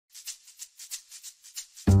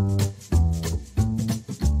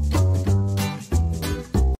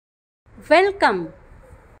Welcome.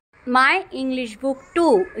 My English Book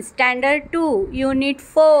 2, Standard 2, Unit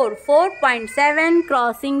 4, 4.7,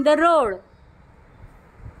 Crossing the Road.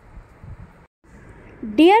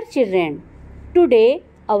 Dear children, today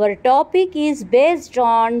our topic is based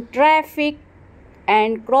on traffic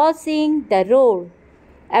and crossing the road.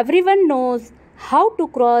 Everyone knows how to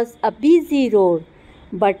cross a busy road,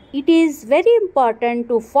 but it is very important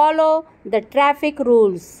to follow the traffic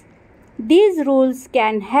rules. These rules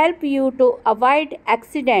can help you to avoid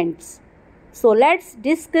accidents. So let's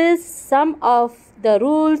discuss some of the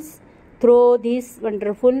rules through this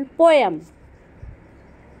wonderful poem.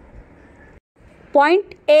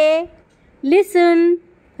 Point A. Listen,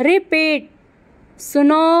 repeat.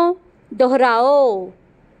 Suno, dohrao.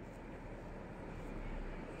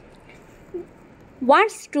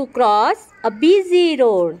 Wants to cross a busy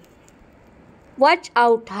road. Watch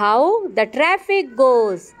out how the traffic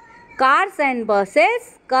goes. Cars and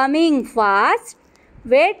buses coming fast.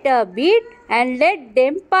 Wait a bit and let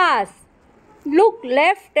them pass. Look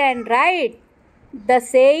left and right, the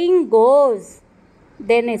saying goes.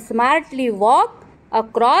 Then smartly walk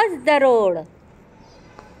across the road.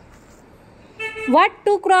 What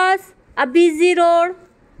to cross a busy road?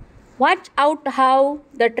 Watch out how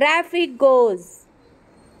the traffic goes.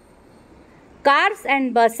 Cars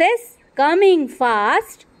and buses coming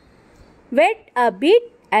fast. Wait a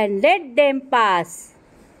bit and let them pass.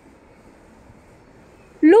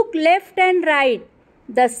 Look left and right,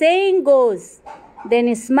 the saying goes.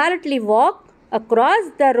 Then smartly walk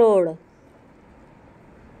across the road.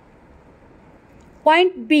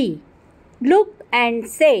 Point B. Look and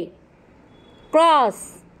say.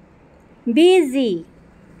 Cross, busy,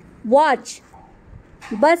 watch,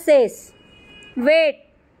 buses, wait,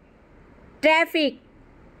 traffic,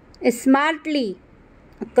 smartly,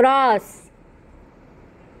 cross.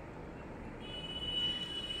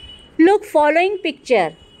 Look following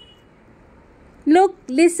picture. Look,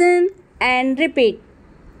 listen and repeat.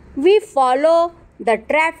 We follow the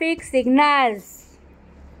traffic signals.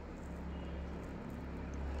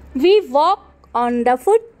 We walk on the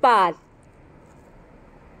footpath.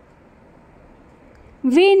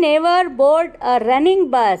 We never board a running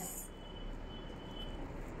bus.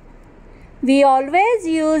 We always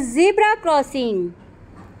use zebra crossing.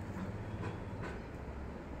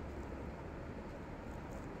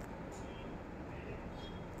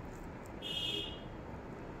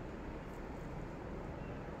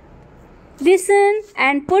 Listen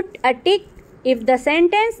and put a tick if the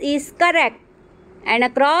sentence is correct and a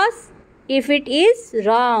cross if it is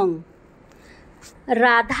wrong.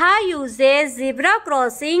 Radha uses zebra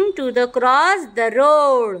crossing to cross the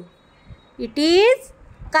road. It is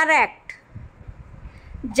correct.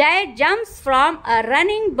 Jai jumps from a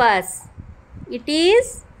running bus. It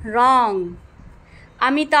is wrong.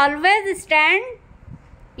 Amit always stands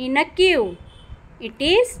in a queue. It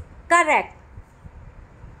is correct.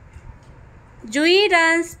 Jui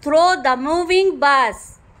runs through the moving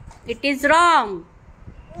bus. It is wrong.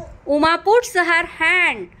 Uma puts her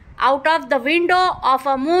hand out of the window of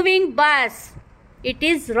a moving bus. It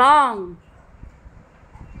is wrong.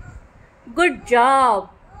 Good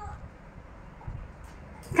job.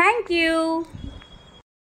 Thank you.